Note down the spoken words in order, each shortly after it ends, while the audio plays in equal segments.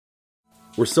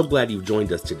We're so glad you've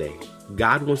joined us today.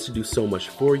 God wants to do so much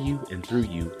for you and through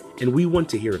you, and we want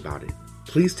to hear about it.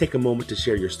 Please take a moment to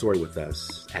share your story with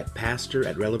us at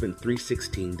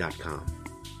pastor@relevant316.com.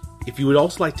 If you would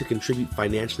also like to contribute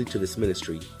financially to this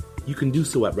ministry, you can do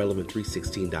so at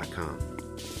relevant316.com.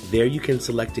 There you can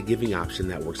select a giving option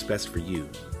that works best for you.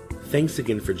 Thanks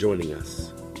again for joining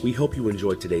us. We hope you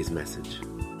enjoyed today's message.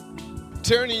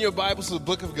 Turn in your Bibles to the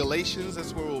book of Galatians.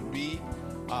 That's where we'll be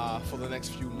for the next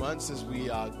few months as we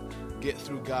get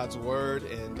through God's Word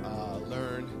and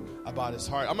learn about His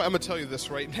heart. I'm going to tell you this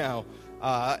right now.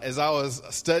 As I was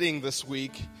studying this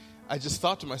week, I just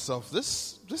thought to myself,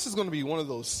 this is going to be one of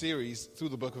those series through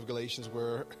the book of Galatians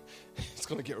where it's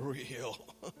going to get real.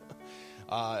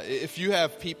 If you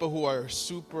have people who are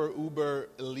super, uber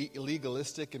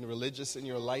legalistic and religious in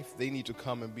your life, they need to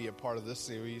come and be a part of this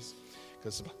series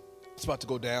because it's about to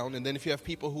go down. And then if you have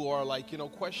people who are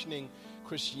questioning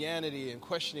Christianity and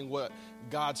questioning what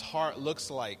God's heart looks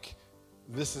like,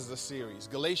 this is the series.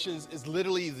 Galatians is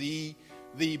literally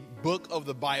the book of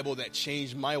the Bible that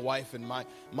changed my wife and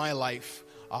my life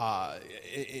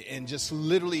and just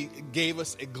literally gave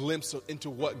us a glimpse into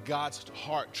what God's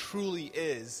heart truly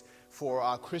is for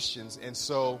Christians. And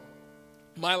so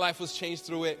my life was changed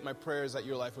through it. My prayer is that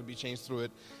your life would be changed through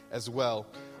it as well.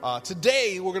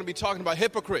 Today we're going to be talking about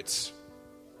hypocrites.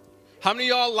 How many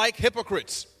of y'all like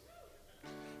hypocrites?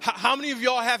 How many of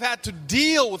y'all have had to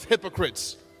deal with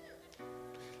hypocrites?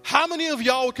 How many of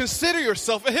y'all would consider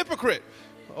yourself a hypocrite?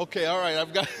 Okay, all right,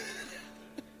 I've got...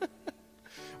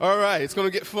 All right, it's going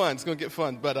to get fun.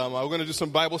 But we're going to do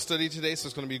some Bible study today, so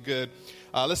it's going to be good.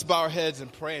 Let's bow our heads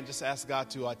and pray and just ask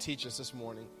God to teach us this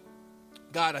morning.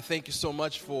 God, I thank you so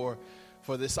much for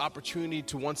this opportunity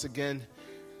to once again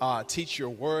teach your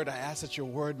word. I ask that your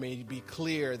word may be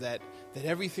clear, that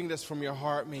everything that's from your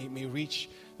heart may reach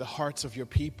the hearts of your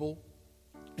people.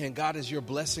 And God, as you're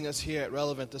blessing us here at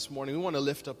Relevant this morning, we want to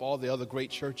lift up all the other great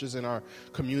churches in our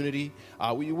community.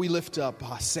 We lift up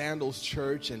Sandals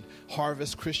Church and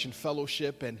Harvest Christian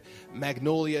Fellowship and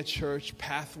Magnolia Church,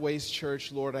 Pathways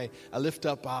Church. Lord, I lift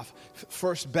up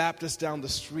First Baptist down the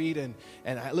street, and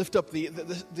I lift up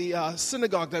the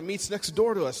synagogue that meets next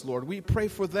door to us, Lord. We pray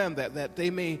for them that they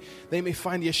may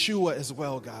find Yeshua as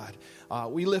well, God.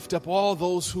 We lift up all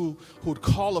those who would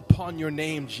call upon your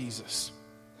name, Jesus,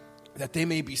 that they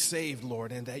may be saved,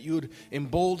 Lord, and that you would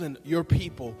embolden your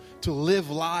people to live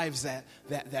lives that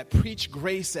preach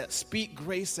grace, that speak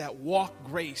grace, that walk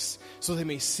grace, so they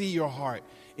may see your heart.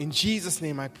 In Jesus'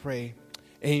 name I pray,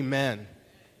 amen.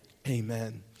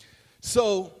 Amen.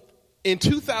 So, in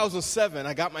 2007,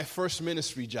 I got my first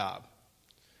ministry job.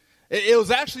 It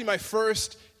was actually my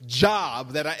first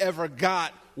job that I ever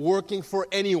got working for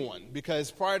anyone, because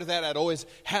prior to that I'd always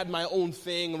had my own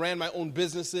thing, ran my own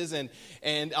businesses, and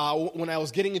when I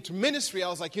was getting into ministry, I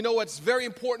was like, what's very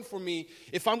important for me,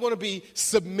 if I'm going to be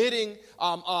submitting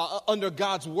under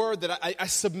God's word, that I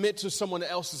submit to someone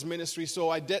else's ministry. So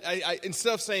I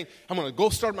instead of saying I'm going to go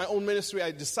start my own ministry,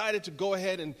 I decided to go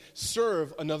ahead and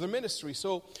serve another ministry.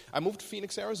 So I moved to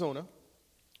Phoenix, Arizona.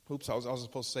 Oops, I was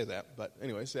supposed to say that, but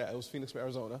anyways, yeah, it was Phoenix,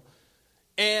 Arizona.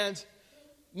 And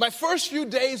my first few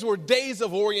days were days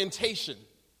of orientation.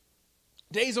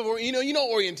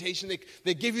 Orientation.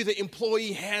 They give you the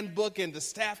employee handbook and the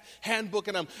staff handbook,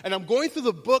 and I'm going through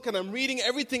the book and I'm reading.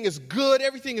 Everything is good.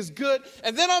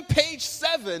 And then on page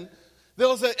 7, there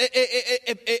was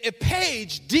a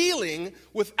page dealing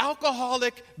with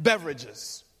alcoholic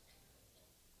beverages.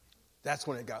 That's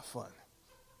when it got fun.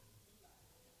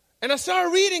 And I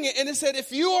started reading it, and it said,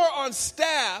 if you are on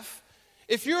staff,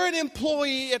 if you're an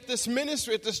employee at this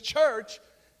ministry, at this church,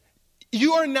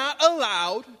 you are not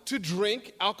allowed to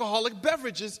drink alcoholic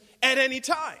beverages at any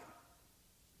time.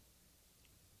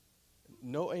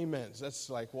 No amens.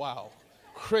 That's like, wow.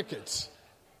 Crickets.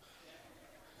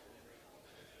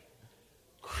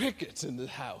 Crickets in the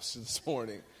house this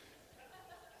morning.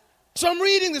 So I'm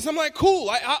reading this. I'm like,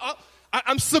 cool.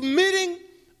 I'm submitting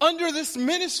under this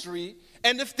ministry,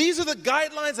 and if these are the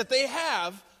guidelines that they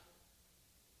have,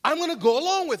 I'm going to go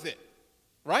along with it,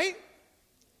 right?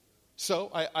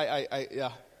 So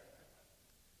a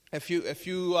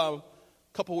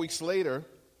couple weeks later,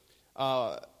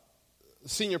 the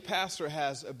senior pastor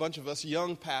has a bunch of us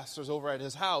young pastors over at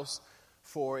his house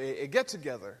for a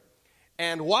get-together.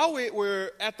 And while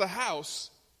we're at the house,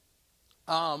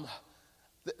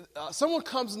 someone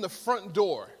comes in the front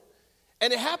door,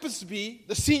 and it happens to be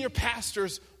the senior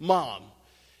pastor's mom.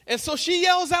 And so she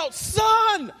yells out,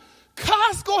 "Son,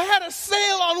 Costco had a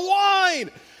sale on wine.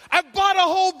 I bought a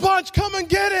whole bunch. Come and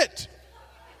get it."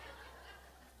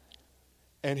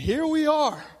 And here we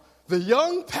are, the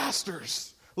young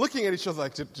pastors looking at each other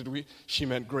like, did we? She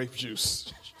meant grape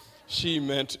juice. She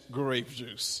meant grape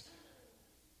juice.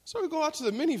 So we go out to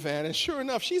the minivan, and sure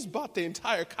enough, she's bought the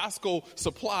entire Costco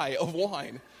supply of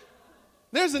wine.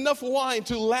 There's enough wine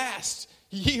to last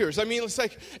years. I mean, it's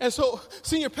like, and so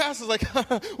senior pastor's like,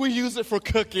 we use it for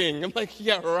cooking. I'm like,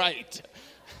 yeah, right.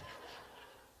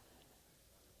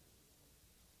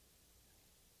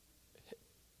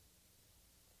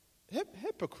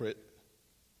 Hypocrite,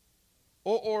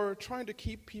 or trying to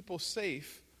keep people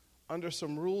safe under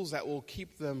some rules that will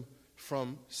keep them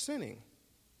from sinning.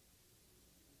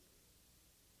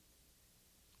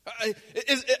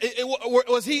 Is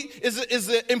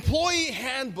the employee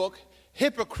handbook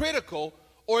hypocritical,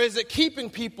 or is it keeping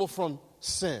people from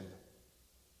sin?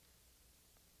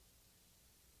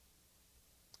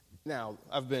 Now,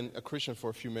 I've been a Christian for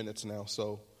a few minutes now,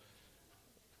 so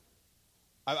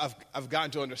I've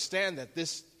gotten to understand that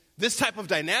this type of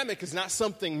dynamic is not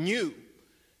something new.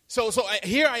 So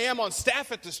here I am on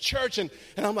staff at this church, and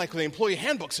I'm like, the employee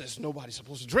handbook says nobody's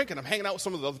supposed to drink, and I'm hanging out with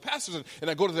some of the other pastors, and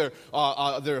I go to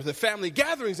their family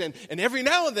gatherings, and every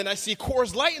now and then I see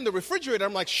Coors Light in the refrigerator.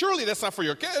 I'm like, surely that's not for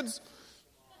your kids.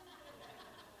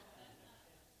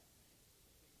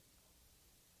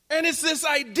 And it's this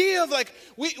idea of like,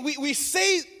 we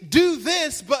say do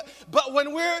this, but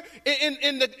when we're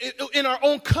in our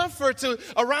own comfort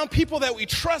around people that we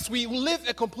trust, we live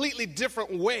a completely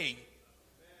different way.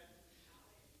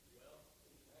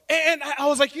 And I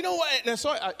was like, you know what? And so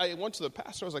I went to the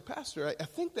pastor. I was like, Pastor, I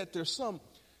think that there's some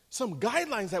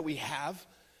guidelines that we have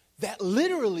that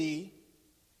literally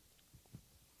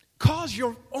cause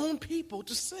your own people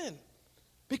to sin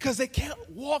because they can't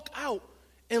walk out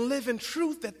and live in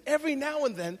truth that every now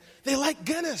and then they like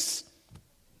Guinness.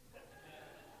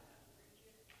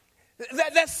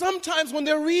 That sometimes when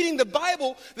they're reading the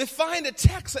Bible, they find a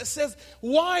text that says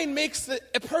wine makes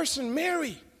a person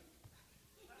merry.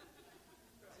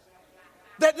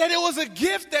 That it was a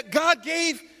gift that God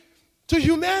gave to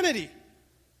humanity.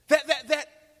 That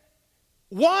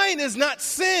wine is not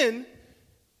sin.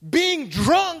 Being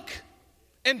drunk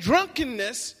and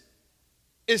drunkenness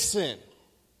is sin.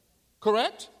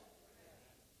 Correct?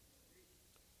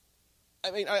 I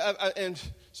mean,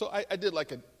 I did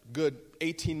like a good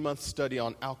 18-month study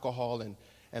on alcohol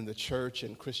and the church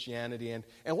and Christianity. And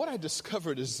what I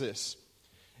discovered is this.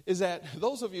 Is that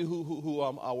those of you who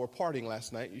were partying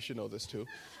last night, you should know this too.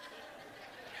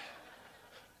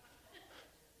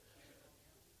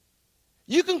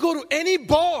 You can go to any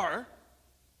bar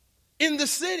in the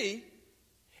city,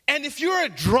 and if you're a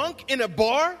drunk in a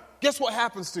bar, guess what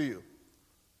happens to you?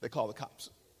 They call the cops.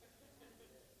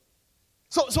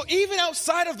 So even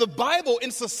outside of the Bible in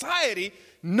society,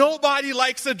 nobody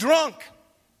likes a drunk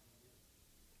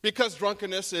because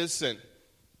drunkenness is sin.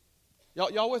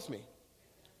 Y'all with me?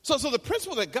 So the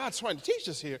principle that God's trying to teach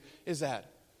us here is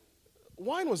that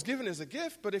wine was given as a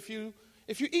gift, but if you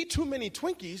eat too many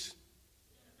Twinkies,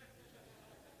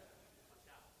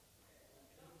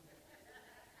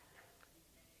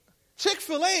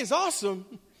 Chick-fil-A is awesome.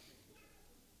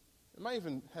 It might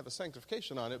even have a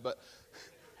sanctification on it, but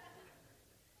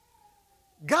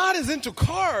God is into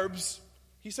carbs.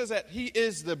 He says that He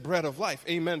is the bread of life.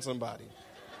 Amen, somebody.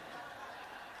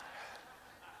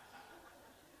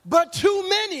 But too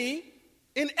many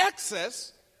in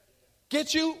excess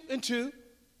get you into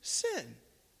sin.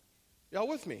 Y'all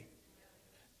with me?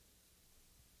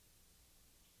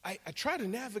 I try to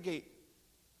navigate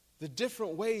the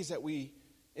different ways that we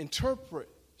interpret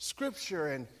Scripture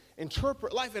and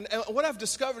interpret life. And what I've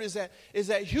discovered is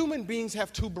that human beings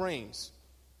have two brains.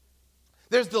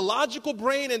 There's the logical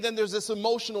brain, and then there's this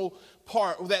emotional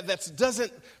part that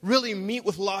doesn't really meet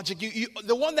with logic.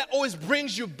 The one that always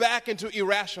brings you back into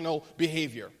irrational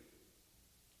behavior.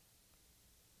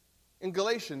 In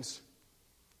Galatians,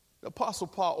 the Apostle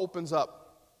Paul opens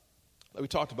up, we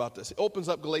talked about this, he opens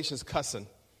up Galatians cursing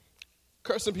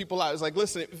people out. It's like,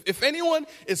 listen, if anyone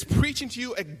is preaching to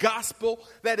you a gospel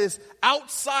that is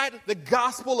outside the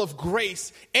gospel of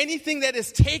grace, anything that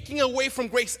is taking away from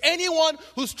grace, anyone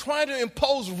who's trying to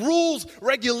impose rules,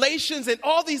 regulations, and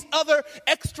all these other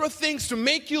extra things to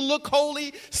make you look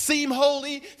holy, seem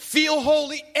holy, feel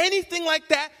holy, anything like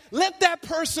that, let that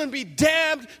person be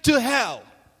damned to hell.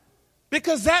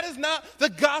 Because that is not the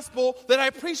gospel that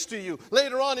I preach to you.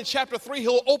 Later on in chapter 3,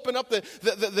 he'll open up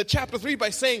the chapter 3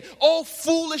 by saying, "Oh,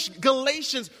 foolish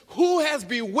Galatians, who has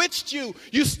bewitched you?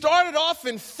 You started off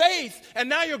in faith, and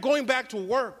now you're going back to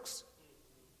works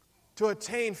to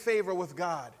attain favor with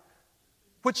God,"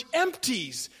 which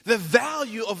empties the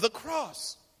value of the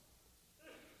cross.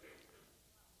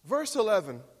 Verse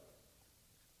 11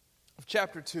 of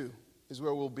chapter 2 is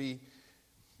where we'll be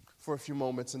for a few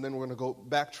moments, and then we're going to go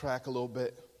backtrack a little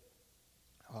bit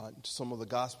to some of the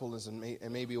Gospels, and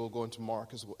maybe we'll go into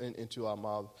Mark as well, into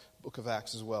book of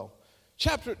Acts as well.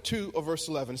 Chapter 2 of verse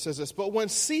 11 says this, "But when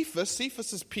Cephas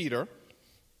is Peter,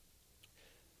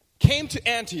 came to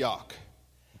Antioch,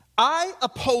 I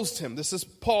opposed him." This is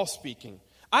Paul speaking.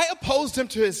 "I opposed him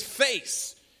to his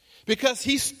face because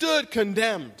he stood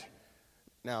condemned."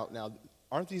 Now,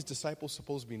 aren't these disciples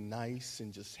supposed to be nice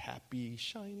and just happy,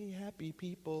 shiny, happy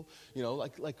people? You know,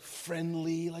 like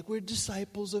friendly, like we're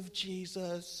disciples of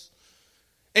Jesus.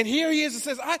 And here he is, it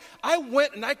says, I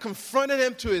went and I confronted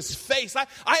him to his face.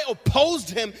 I opposed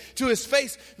him to his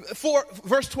face. For,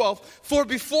 verse 12, "For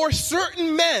before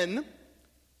certain men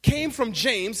came from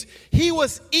James, he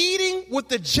was eating with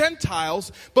the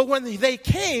Gentiles, but when they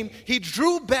came, he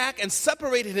drew back and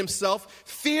separated himself,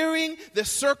 fearing the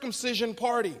circumcision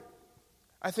party."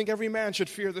 I think every man should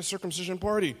fear the circumcision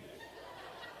party.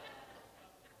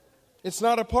 It's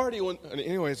not a party.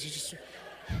 Anyways, it's just...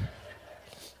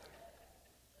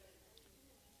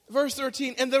 Verse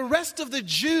 13, "And the rest of the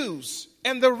Jews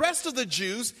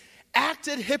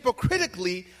acted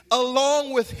hypocritically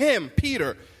along with him,"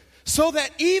 Peter, "so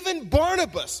that even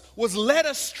Barnabas was led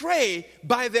astray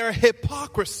by their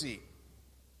hypocrisy.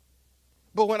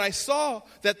 But when I saw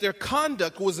that their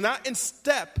conduct was not in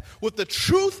step with the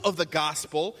truth of the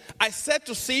gospel, I said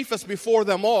to Cephas before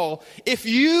them all, 'If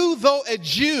you, though a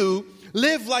Jew,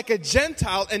 live like a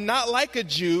Gentile and not like a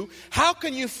Jew, how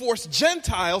can you force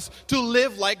Gentiles to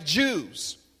live like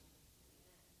Jews?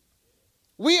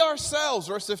 We ourselves,'"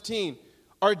 verse 15,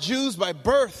 "are Jews by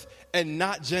birth and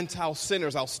not Gentile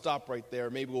sinners." I'll stop right there.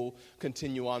 Maybe we'll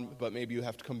continue on, but maybe you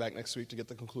have to come back next week to get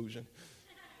the conclusion.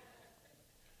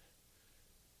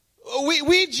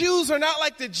 We Jews are not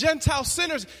like the Gentile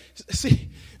sinners.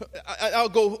 See, I'll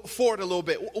go forward a little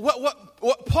bit.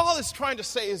 What Paul is trying to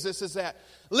say is this, is that,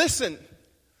 listen,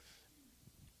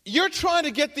 you're trying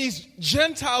to get these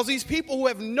Gentiles, these people who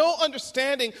have no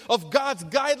understanding of God's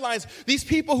guidelines, these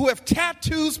people who have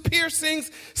tattoos, piercings,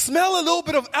 smell a little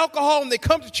bit of alcohol when they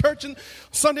come to church on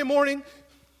Sunday morning.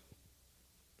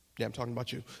 Yeah, I'm talking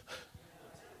about you.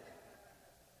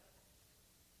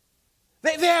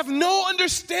 They have no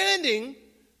understanding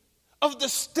of the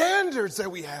standards that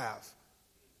we have.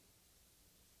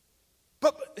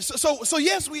 But so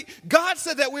yes, God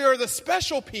said that we are the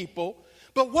special people,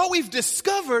 but what we've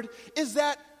discovered is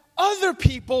that other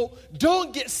people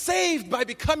don't get saved by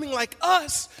becoming like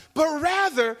us, but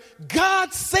rather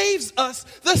God saves us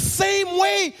the same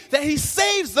way that he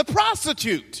saves the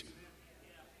prostitute.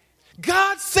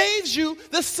 God saves you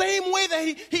the same way that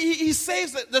he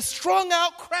saves the strung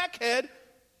out crackhead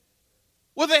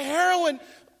with a heroin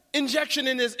injection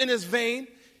in his vein.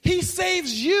 He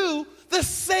saves you the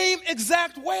same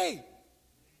exact way.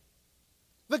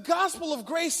 The gospel of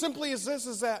grace simply is this,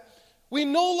 is that we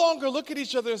no longer look at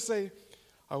each other and say,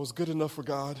 "I was good enough for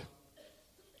God."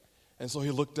 And so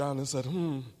he looked down and said,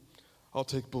 "I'll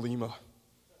take Belima.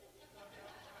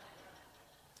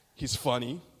 He's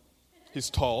funny. He's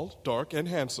tall, dark, and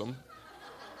handsome.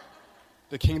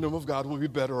 The kingdom of God will be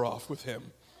better off with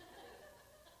him.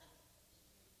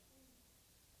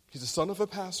 He's the son of a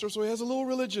pastor, so he has a little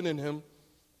religion in him."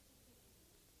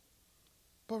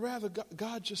 But rather,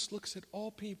 God just looks at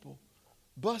all people,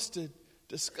 busted,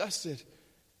 disgusted.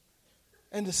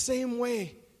 And the same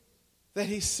way that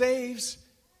he saves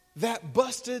that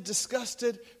busted,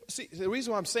 disgusted. See, the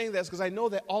reason why I'm saying that is because I know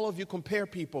that all of you compare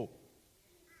people.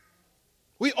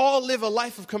 We all live a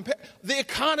life of comparison. The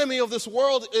economy of this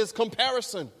world is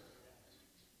comparison.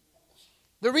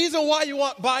 The reason why you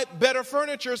want to buy better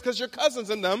furniture is because your cousins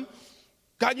in them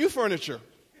got you furniture.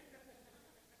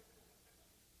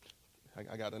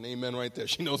 I got an amen right there.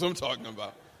 She knows what I'm talking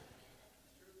about.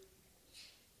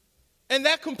 And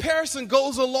that comparison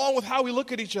goes along with how we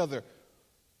look at each other.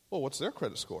 Well, what's their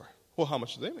credit score? Well, how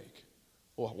much do they make?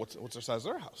 Well, what's their size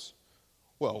of their house?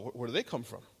 Well, where do they come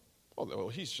from? Well,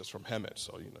 he's just from Hemet,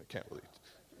 so, can't really.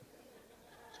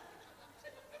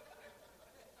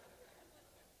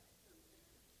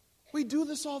 We do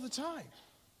this all the time.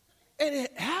 And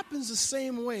it happens the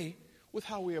same way with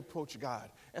how we approach God.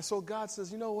 And so God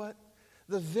says, you know what?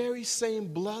 The very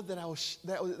same blood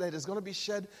that is going to be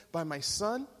shed by my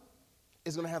son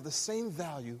is going to have the same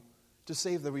value to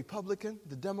save the Republican,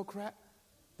 the Democrat,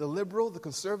 the liberal, the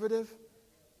conservative,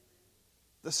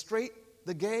 the straight,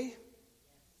 the gay.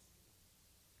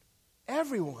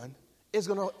 Everyone is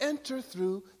going to enter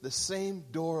through the same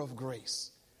door of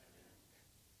grace.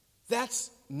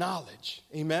 That's knowledge.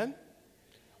 Amen?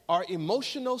 Our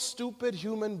emotional, stupid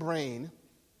human brain,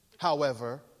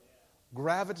 however,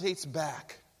 gravitates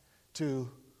back to,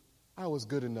 I was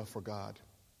good enough for God.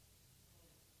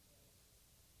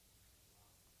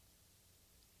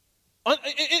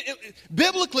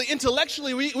 Biblically,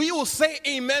 intellectually, we will say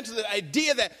amen to the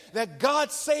idea that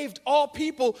God saved all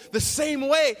people the same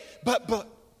way. But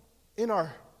in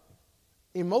our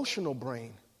emotional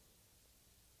brain,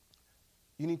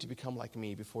 you need to become like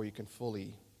me before you can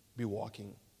fully be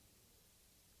walking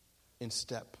in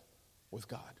step with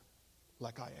God,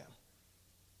 like I am.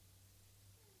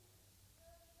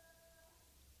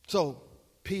 So,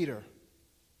 Peter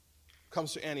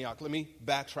comes to Antioch. Let me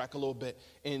backtrack a little bit.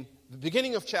 In the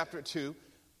beginning of chapter 2,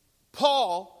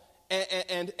 Paul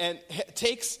and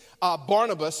takes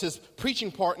Barnabas, his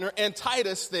preaching partner, and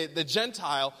Titus, the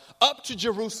Gentile, up to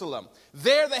Jerusalem.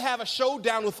 There they have a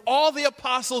showdown with all the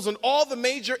apostles and all the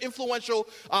major influential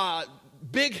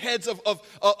big heads of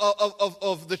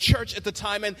the church at the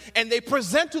time, and they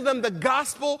present to them the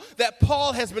gospel that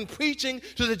Paul has been preaching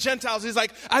to the Gentiles. He's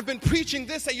like, I've been preaching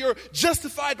this, that you're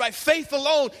justified by faith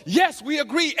alone. Yes, we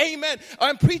agree, amen.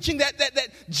 I'm preaching that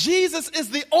Jesus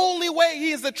is the only way.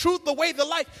 He is the truth, the way, the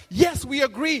life. Yes, we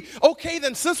agree. Okay,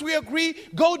 then since we agree,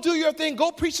 go do your thing.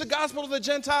 Go preach the gospel to the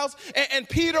Gentiles, and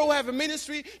Peter will have a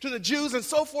ministry to the Jews and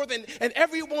so forth, and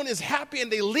everyone is happy,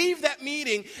 and they leave that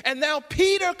meeting, and now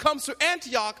Peter comes to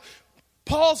Antioch,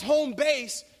 Paul's home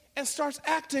base, and starts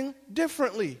acting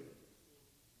differently.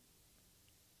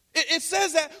 It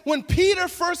says that when Peter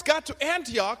first got to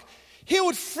Antioch, he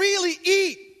would freely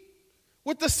eat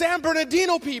with the San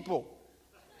Bernardino people.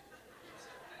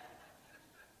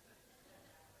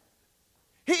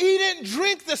 He didn't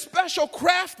drink the special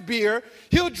craft beer.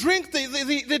 He'll drink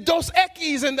the Dos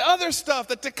Equis and the other stuff,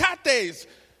 the Tecates.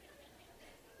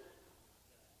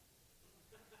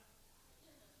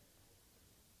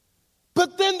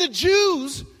 But then the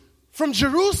Jews from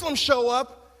Jerusalem show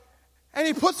up, and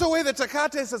he puts away the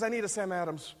Tecate and says, I need a Sam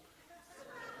Adams.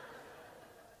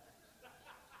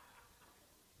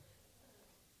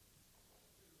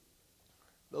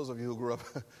 Those of you who grew up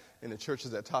in the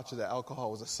churches that taught you that alcohol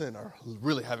was a sin are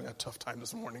really having a tough time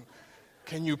this morning.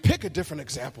 Can you pick a different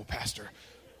example, Pastor?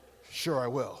 Sure, I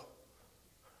will.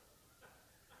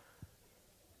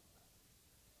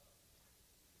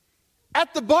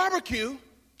 At the barbecue,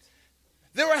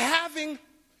 they were having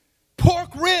pork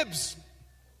ribs.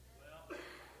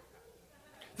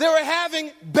 They were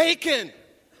having bacon,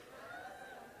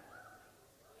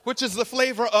 which is the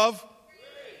flavor of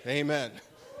amen.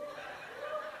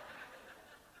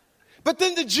 But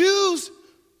then the Jews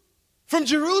from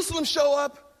Jerusalem show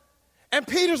up, and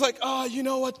Peter's like, oh, you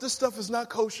know what? This stuff is not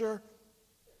kosher.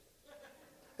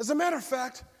 As a matter of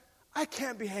fact, I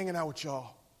can't be hanging out with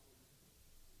y'all.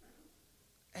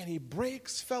 And he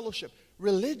breaks fellowship.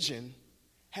 Religion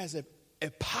has a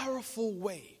powerful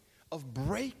way of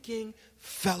breaking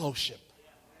fellowship.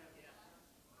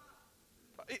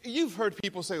 You've heard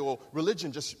people say, well,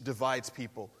 religion just divides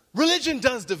people. Religion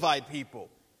does divide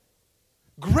people.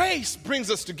 Grace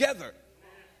brings us together.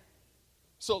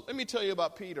 So let me tell you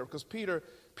about Peter, because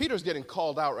Peter's getting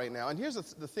called out right now. And here's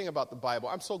the thing about the Bible.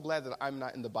 I'm so glad that I'm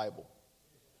not in the Bible.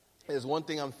 There's one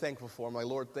thing I'm thankful for. I'm like,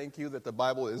 Lord, thank you that the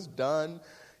Bible is done.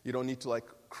 You don't need to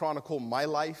chronicle my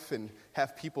life and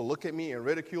have people look at me and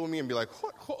ridicule me and be like,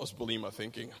 what was Belima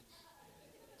thinking?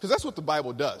 Because that's what the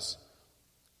Bible does.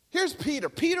 Here's Peter.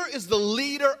 Peter is the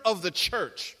leader of the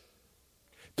church.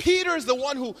 Peter is the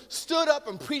one who stood up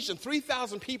and preached, and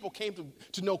 3,000 people came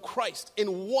to know Christ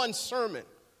in one sermon.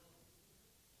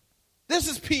 This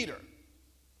is Peter.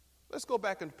 Let's go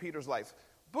back into Peter's life.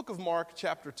 Book of Mark,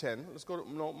 chapter 10. Let's go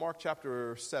to Mark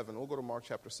chapter 7. We'll go to Mark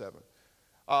chapter 7.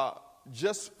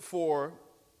 Just for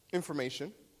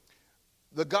information,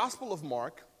 the Gospel of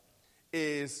Mark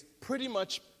is pretty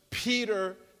much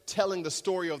Peter telling the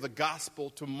story of the gospel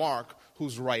to Mark,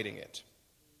 who's writing it.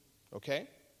 Okay?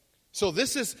 So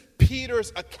this is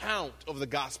Peter's account of the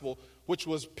gospel, which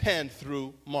was penned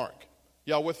through Mark.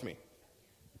 Y'all with me?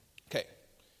 Okay.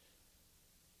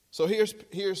 So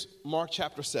here's Mark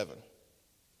chapter 7.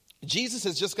 Jesus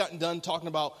has just gotten done talking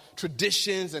about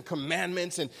traditions and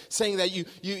commandments and saying that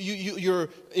you're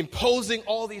imposing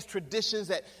all these traditions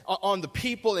that are on the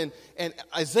people. And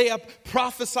Isaiah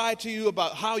prophesied to you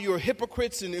about how you're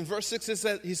hypocrites. And in verse 6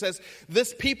 he says,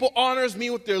 this people honors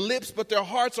me with their lips, but their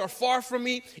hearts are far from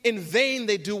me. In vain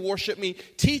they do worship me,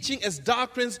 teaching as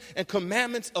doctrines and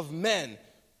commandments of men.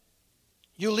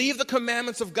 You leave the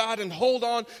commandments of God and hold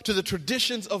on to the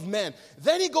traditions of men.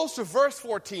 Then he goes to verse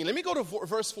 14. Let me go to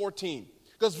verse 14.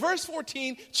 Because verse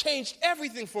 14 changed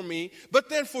everything for me. But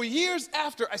then for years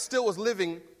after, I still was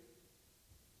living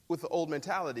with the old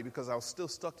mentality because I was still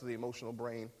stuck to the emotional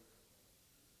brain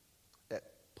that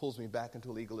pulls me back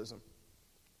into legalism.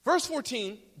 Verse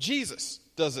 14, Jesus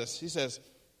does this. He says,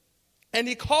 and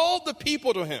he called the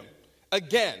people to him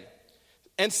again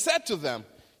and said to them,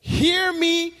 "Hear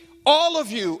me, all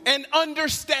of you, and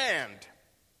understand.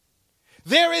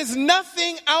 There is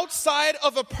nothing outside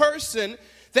of a person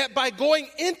that by going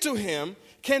into him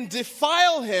can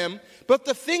defile him, but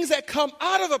the things that come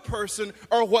out of a person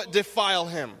are what defile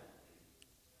him."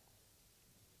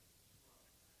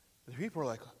 The people are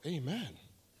like, "Amen."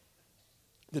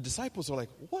 The disciples are like,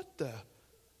 "What the?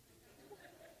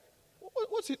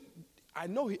 What's it? I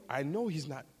know he's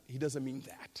not. He doesn't mean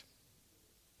that."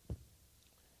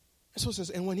 And so it says,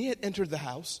 and when he had entered the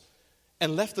house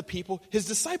and left the people, his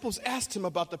disciples asked him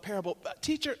about the parable.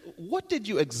 "Teacher, what did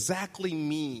you exactly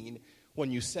mean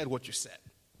when you said what you said?"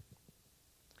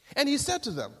 And he said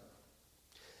to them,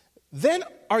 "Then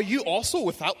are you also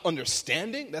without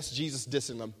understanding?" That's Jesus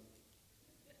dissing them.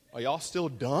 Are y'all still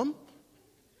dumb?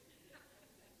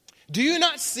 "Do you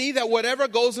not see that whatever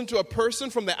goes into a person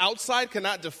from the outside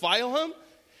cannot defile him,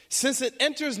 since it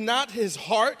enters not his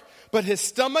heart, but his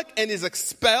stomach and is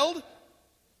expelled?"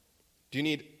 Do you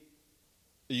need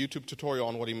a YouTube tutorial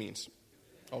on what he means?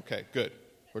 Okay, good.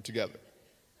 We're together.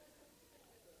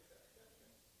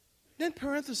 Then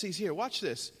parentheses here, watch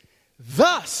this.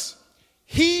 "Thus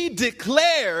he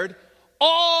declared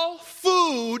all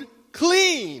food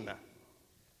clean."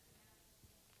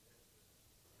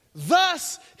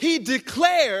 Thus he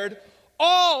declared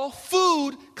all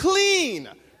food clean.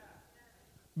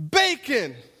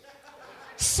 Bacon,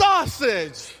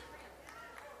 sausage,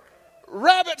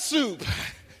 rabbit soup.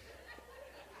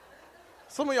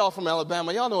 Some of y'all from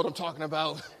Alabama, y'all know what I'm talking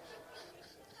about.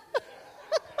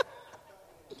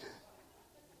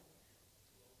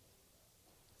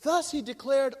 Thus he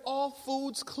declared all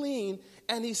foods clean,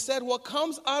 and he said what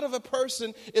comes out of a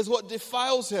person is what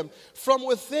defiles him. From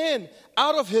within,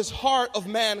 out of his heart of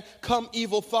man come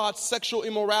evil thoughts, sexual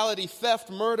immorality, theft,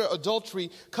 murder,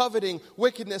 adultery, coveting,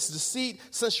 wickedness, deceit,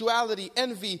 sensuality,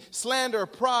 envy, slander,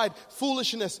 pride,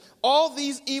 foolishness. All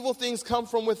these evil things come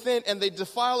from within, and they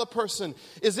defile a person.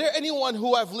 Is there anyone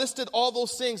who I've listed all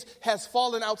those things has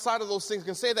fallen outside of those things,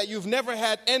 can say that you've never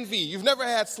had envy, you've never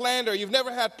had slander, you've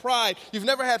never had pride, you've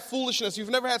never had foolishness, you've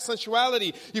never had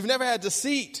sensuality, you've never had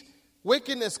deceit,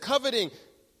 wickedness, coveting?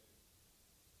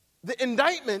 The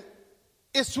indictment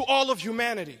is to all of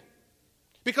humanity.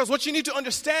 Because what you need to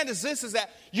understand is this, is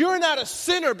that you're not a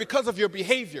sinner because of your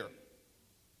behavior.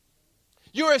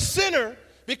 You're a sinner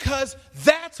because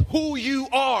that's who you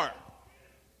are.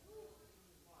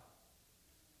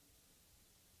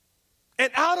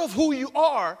 And out of who you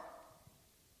are,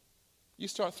 you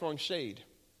start throwing shade.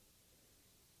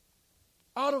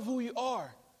 Out of who you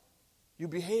are, you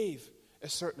behave a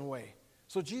certain way.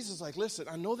 So Jesus is like, listen,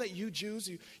 I know that you Jews,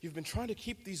 you've been trying to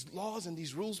keep these laws and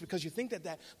these rules because you think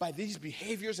that by these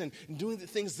behaviors and doing the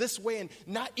things this way and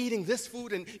not eating this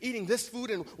food and eating this food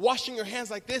and washing your hands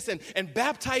like this and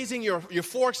baptizing your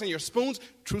forks and your spoons,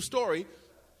 true story,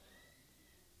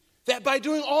 that by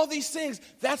doing all these things,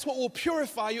 that's what will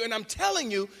purify you. And I'm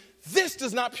telling you, this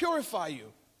does not purify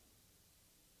you.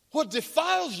 What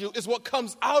defiles you is what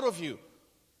comes out of you.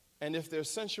 And if there's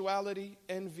sensuality,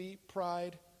 envy,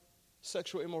 pride,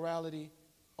 sexual immorality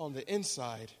on the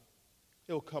inside,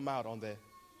 it'll come out on the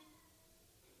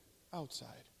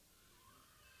outside.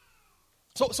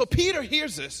 So Peter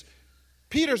hears this.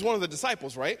 Peter's one of the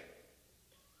disciples, right?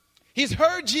 He's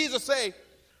heard Jesus say,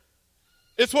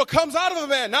 it's what comes out of a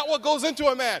man, not what goes into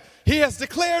a man. He has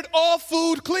declared all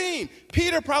food clean.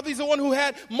 Peter probably is the one who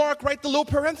had Mark write the little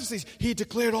parentheses. He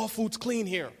declared all foods clean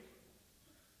here.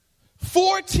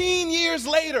 14 years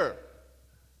later.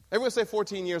 Everyone say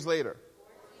 14 years later.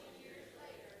 14 years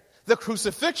later. The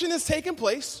crucifixion has taken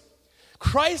place.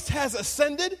 Christ has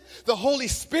ascended. The Holy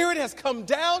Spirit has come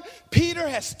down. Peter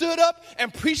has stood up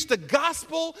and preached the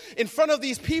gospel in front of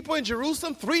these people in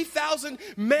Jerusalem. 3,000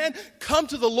 men come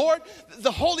to the Lord.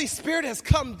 The Holy Spirit has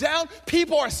come down.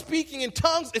 People are speaking in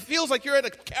tongues. It feels like you're at a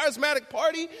charismatic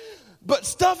party. But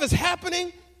stuff is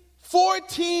happening.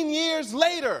 14 years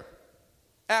later.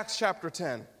 Acts chapter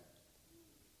 10.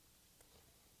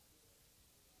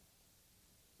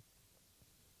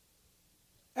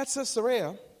 At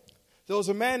Caesarea, there was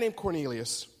a man named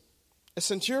Cornelius, a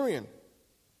centurion,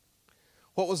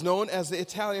 what was known as the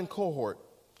Italian cohort,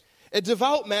 a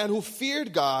devout man who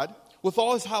feared God with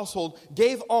all his household,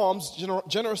 gave alms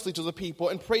generously to the people,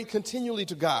 and prayed continually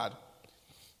to God.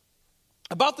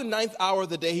 About the 9th hour of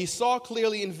the day, he saw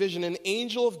clearly in vision an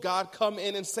angel of God come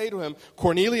in and say to him,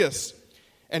 "Cornelius."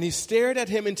 And he stared at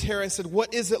him in terror and said,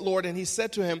 "What is it, Lord?" And he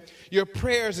said to him, "Your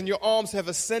prayers and your alms have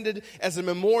ascended as a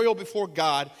memorial before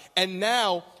God. And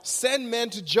now send men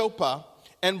to Joppa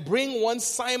and bring one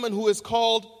Simon who is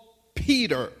called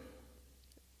Peter.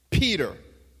 Peter.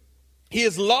 He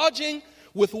is lodging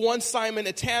with one Simon,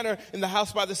 a tanner, in the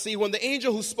house by the sea. When the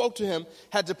angel who spoke to him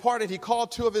had departed, he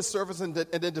called 2 of his servants and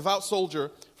a devout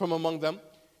soldier from among them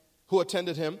who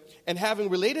attended him. And having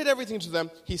related everything to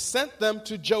them, he sent them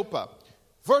to Joppa.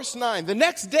 Verse 9, the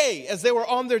next day, as they were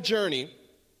on their journey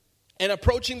and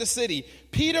approaching the city,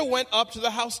 Peter went up to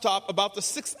the housetop about the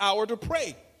 6th hour to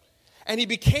pray. And he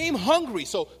became hungry.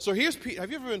 So here's Peter.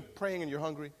 Have you ever been praying and you're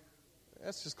hungry?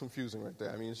 That's just confusing right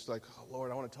there. I mean, it's like, oh,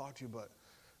 Lord, I want to talk to you, but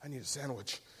I need a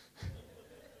sandwich.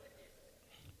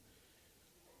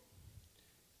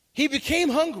 He became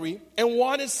hungry and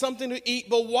wanted something to eat,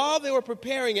 but while they were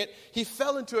preparing it, he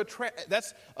fell into a trance.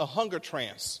 That's a hunger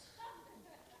trance.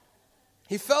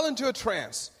 He fell into a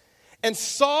trance and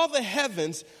saw the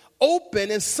heavens open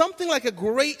and something like a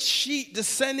great sheet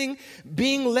descending,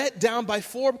 being let down by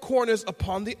 4 corners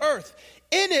upon the earth.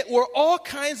 In it were all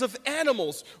kinds of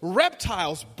animals,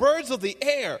 reptiles, birds of the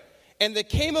air. And there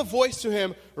came a voice to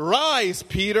him, "Rise,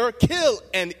 Peter, kill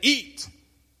and eat."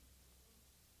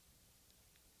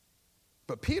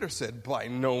 But Peter said, "By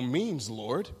no means,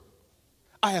 Lord.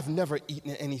 I have never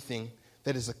eaten anything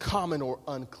that is a common or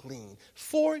unclean."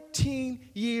 14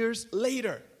 years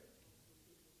later,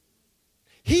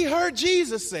 he heard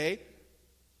Jesus say,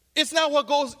 it's not what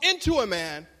goes into a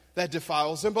man that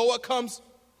defiles him, but what comes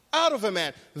out of a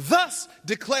man, thus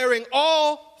declaring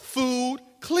all food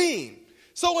clean.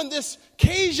 So when this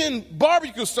Cajun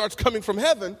barbecue starts coming from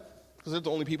heaven, because they're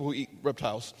the only people who eat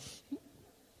reptiles,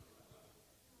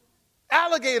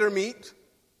 alligator meat,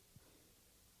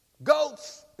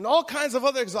 goats, and all kinds of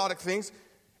other exotic things,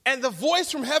 and the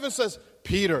voice from heaven says,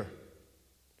 "Peter,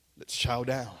 let's chow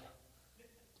down."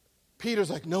 Peter's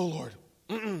like, "No, Lord,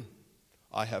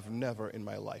 I have never in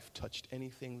my life touched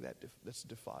anything that's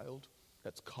defiled,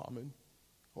 that's common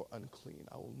or unclean.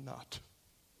 I will not."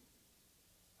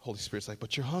 Holy Spirit's like,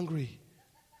 "But you're hungry."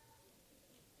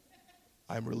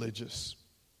 I'm religious.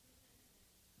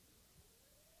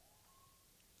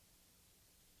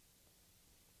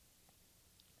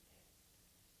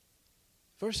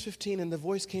 Verse 15, and the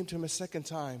voice came to him a second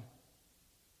time.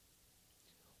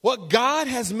 "What God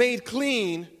has made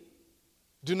clean,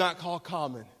 do not call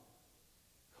common."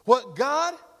 What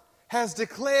God has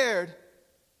declared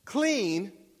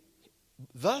clean,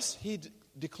 thus he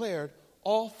declared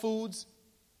all foods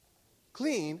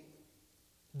clean,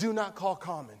 do not call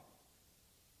common.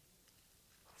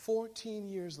 14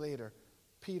 years later,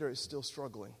 Peter is still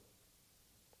struggling.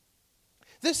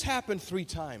 This happened 3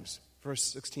 times, verse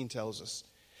 16 tells us.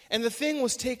 And the thing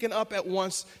was taken up at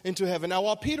once into heaven. Now,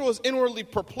 while Peter was inwardly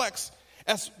perplexed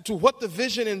as to what the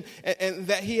vision and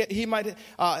that he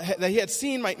had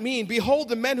seen might mean, behold,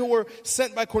 the men who were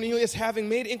sent by Cornelius, having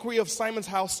made inquiry of Simon's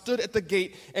house, stood at the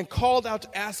gate and called out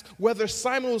to ask whether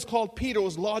Simon, who was called Peter,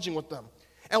 was lodging with them.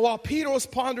 And while Peter was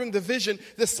pondering the vision,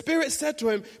 the Spirit said to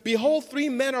him, "Behold, 3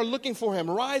 men are looking for him.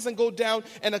 Rise and go down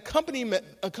and accompany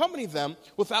them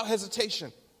without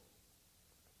hesitation."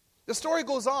 The story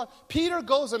goes on. Peter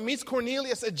goes and meets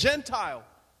Cornelius, a Gentile,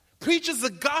 preaches the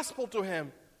gospel to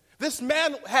him. This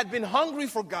man had been hungry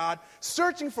for God,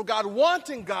 searching for God,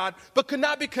 wanting God, but could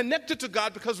not be connected to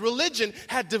God because religion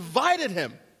had divided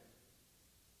him.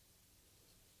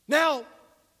 Now,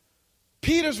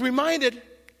 Peter's reminded,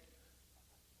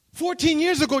 14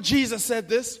 years ago Jesus said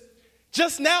this.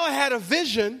 Just now I had a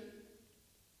vision.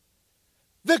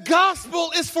 The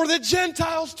gospel is for the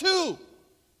Gentiles too.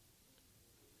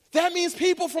 That means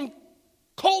people from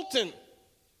Colton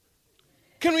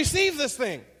can receive this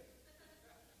thing.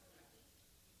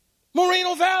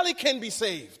 Moreno Valley can be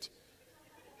saved.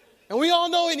 And we all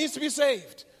know it needs to be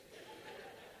saved.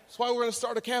 That's why we're going to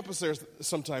start a campus there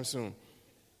sometime soon.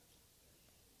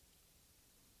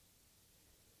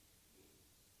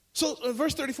 So in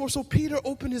verse 34, so Peter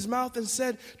opened his mouth and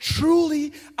said,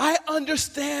 "Truly, I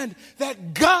understand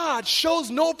that God shows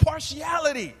no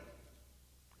partiality."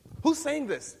 Who's saying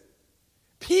this?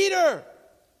 Peter,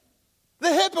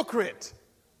 the hypocrite.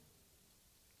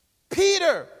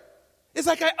 Peter is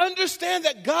like, I understand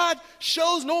that God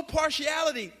shows no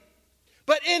partiality.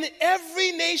 But in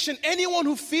every nation, anyone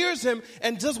who fears him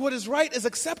and does what is right is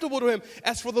acceptable to him.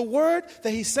 As for the word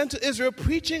that he sent to Israel,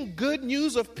 preaching good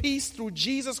news of peace through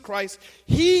Jesus Christ,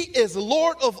 he is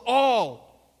Lord of all.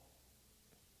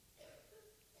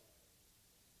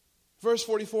 Verse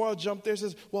 44, I'll jump there,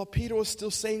 says, while Peter was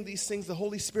still saying these things, the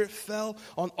Holy Spirit fell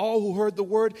on all who heard the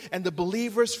word, and the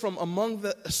believers from among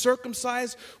the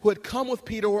circumcised who had come with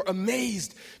Peter were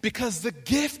amazed, because the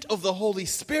gift of the Holy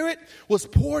Spirit was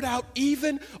poured out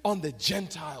even on the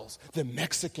Gentiles. The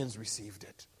Mexicans received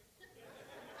it.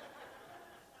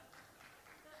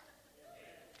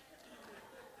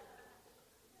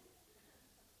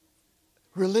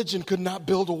 religion could not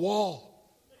build a wall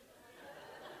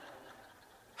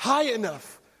high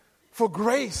enough for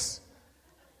grace.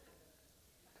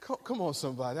 Come on,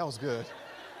 somebody. That was good.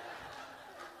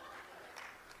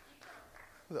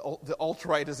 The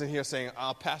alt-right is in here saying,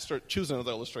 Pastor, choose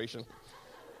another illustration.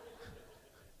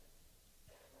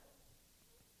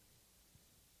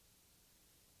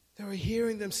 They were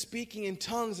hearing them speaking in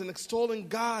tongues and extolling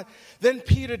God. Then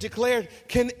Peter declared,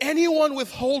 can anyone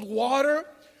withhold water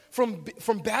from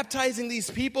baptizing these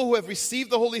people who have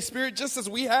received the Holy Spirit just as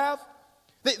we have?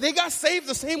 They got saved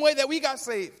the same way that we got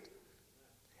saved.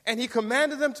 And he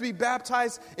commanded them to be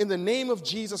baptized in the name of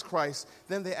Jesus Christ.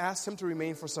 Then they asked him to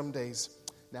remain for some days.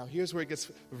 Now, here's where it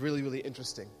gets really, really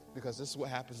interesting, because this is what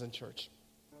happens in church.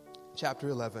 Chapter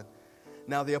 11.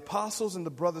 Now, the apostles and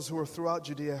the brothers who were throughout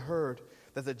Judea heard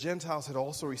that the Gentiles had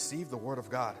also received the word of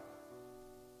God.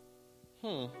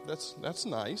 That's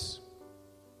nice.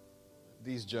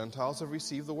 These Gentiles have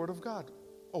received the word of God.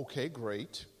 Okay,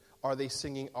 great. Are they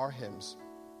singing our hymns?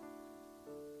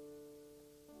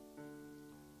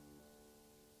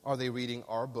 Are they reading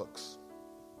our books?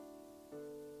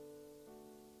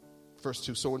 Verse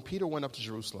 2, so when Peter went up to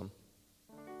Jerusalem,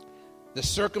 the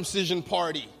circumcision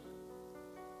party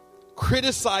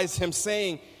criticized him,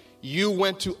 saying, you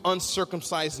went to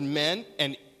uncircumcised men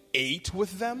and ate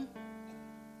with them?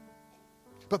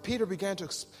 But Peter began to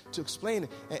explain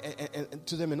and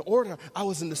to them in order. I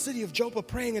was in the city of Joppa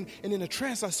praying, and in a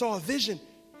trance I saw a vision.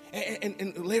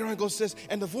 And later on it goes, says,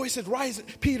 and the voice said, rise,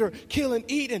 Peter, kill and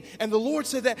eat. And the Lord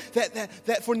said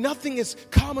that for nothing is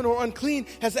common or unclean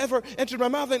has ever entered my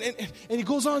mouth. And he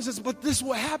goes on and says, but this is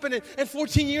what happened. And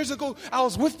 14 years ago, I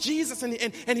was with Jesus,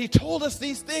 and he told us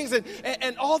these things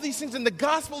and all these things. And the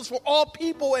gospel is for all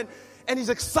people. And he's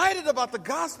excited about the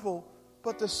gospel.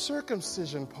 But the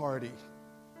circumcision party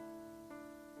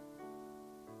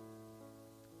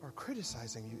are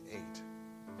criticizing you ate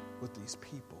with these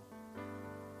people.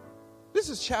 This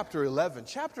is chapter 11.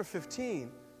 Chapter 15,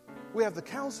 we have the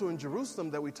council in Jerusalem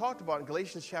that we talked about in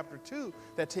Galatians chapter 2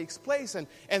 that takes place. And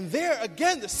there,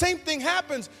 again, the same thing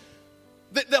happens.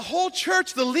 The whole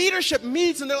church, the leadership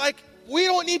meets, and they're like, we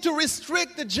don't need to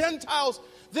restrict the Gentiles.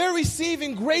 They're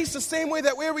receiving grace the same way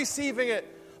that we're receiving it.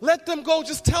 Let them go.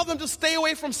 Just tell them to stay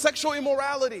away from sexual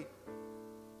immorality.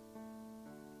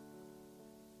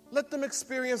 Let them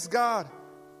experience God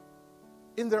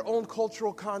in their own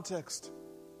cultural context.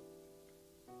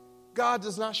 God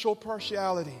does not show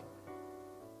partiality.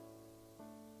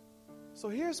 So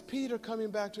here's Peter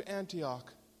coming back to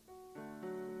Antioch,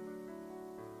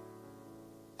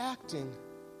 acting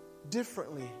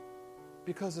differently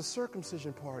because the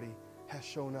circumcision party has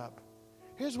shown up.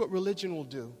 Here's what religion will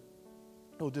do.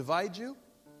 It will divide you,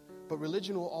 but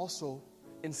religion will also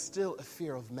instill a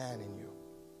fear of man in you.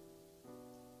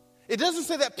 It doesn't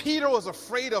say that Peter was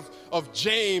afraid of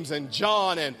James and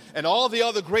John and all the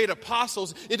other great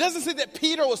apostles. It doesn't say that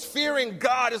Peter was fearing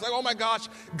God. It's like, oh my gosh,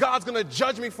 God's going to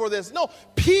judge me for this. No,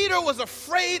 Peter was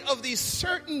afraid of these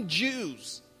certain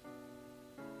Jews.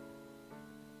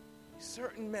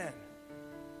 Certain men.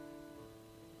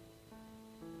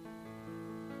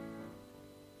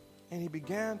 And he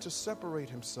began to separate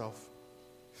himself,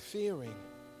 fearing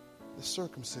the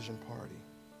circumcision party.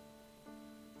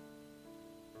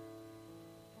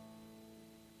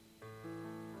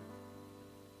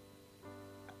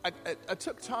 I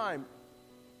took time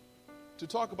to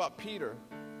talk about Peter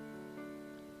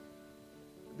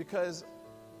because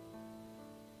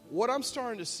what I'm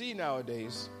starting to see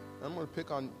nowadays, I'm going to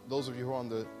pick on those of you who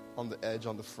are on the edge,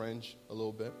 on the fringe a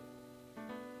little bit,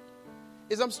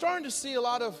 is I'm starting to see a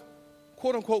lot of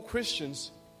quote-unquote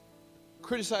Christians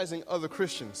criticizing other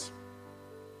Christians.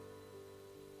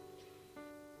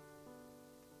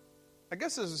 I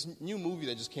guess there's this new movie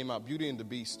that just came out, Beauty and the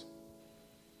Beast.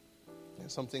 And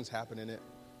some things happen in it.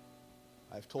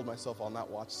 I've told myself I'll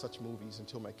not watch such movies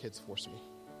until my kids force me.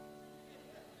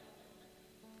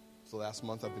 So last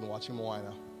month I've been watching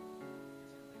Moana.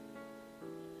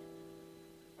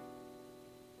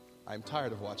 I'm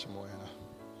tired of watching Moana.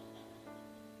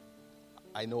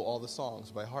 I know all the songs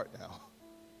by heart now.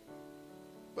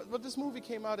 But this movie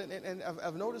came out, and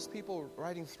I've noticed people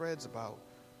writing threads about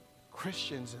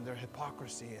Christians and their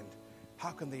hypocrisy and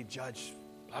how can they judge.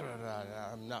 Blah, blah, blah.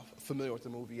 I'm not familiar with the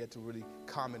movie yet to really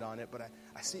comment on it, but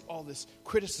I see all this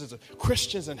criticism of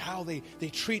Christians and how they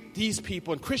treat these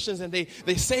people, and Christians, and they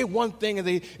say one thing and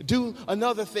they do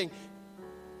another thing.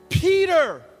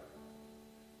 Peter,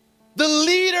 the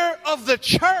leader of the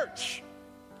church,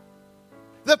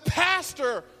 the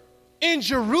pastor in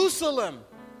Jerusalem,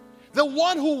 The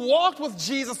one who walked with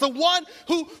Jesus, the one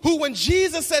who when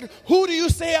Jesus said, "Who do you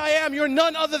say I am? You're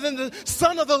none other than the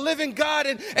Son of the living God."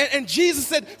 And Jesus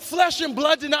said, "Flesh and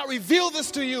blood did not reveal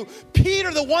this to you."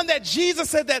 Peter, the one that Jesus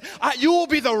said that you will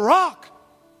be the rock.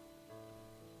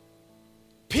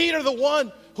 Peter, the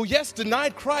one who, yes,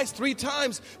 denied Christ 3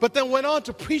 times, but then went on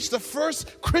to preach the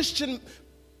first Christian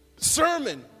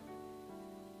sermon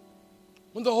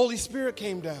when the Holy Spirit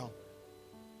came down.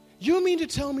 You mean to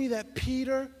tell me that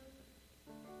Peter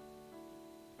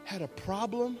had a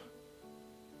problem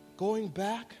going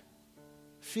back,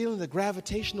 feeling the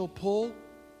gravitational pull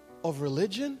of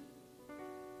religion?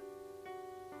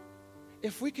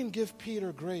 If we can give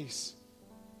Peter grace,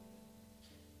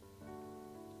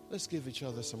 let's give each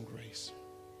other some grace.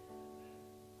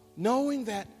 Knowing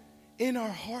that in our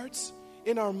hearts,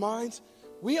 in our minds,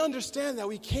 we understand that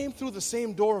we came through the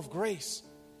same door of grace.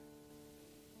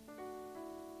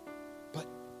 But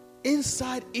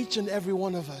inside each and every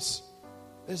one of us,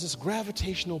 there's this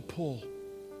gravitational pull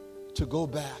to go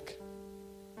back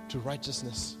to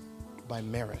righteousness by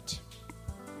merit.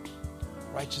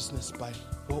 Righteousness by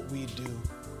what we do,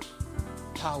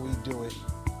 how we do it,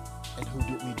 and who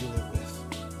do we do it with.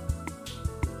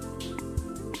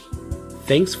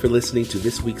 Thanks for listening to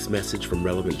this week's message from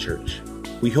Relevant Church.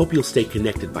 We hope you'll stay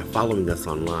connected by following us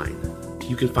online.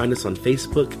 You can find us on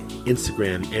Facebook,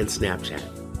 Instagram, and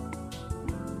Snapchat.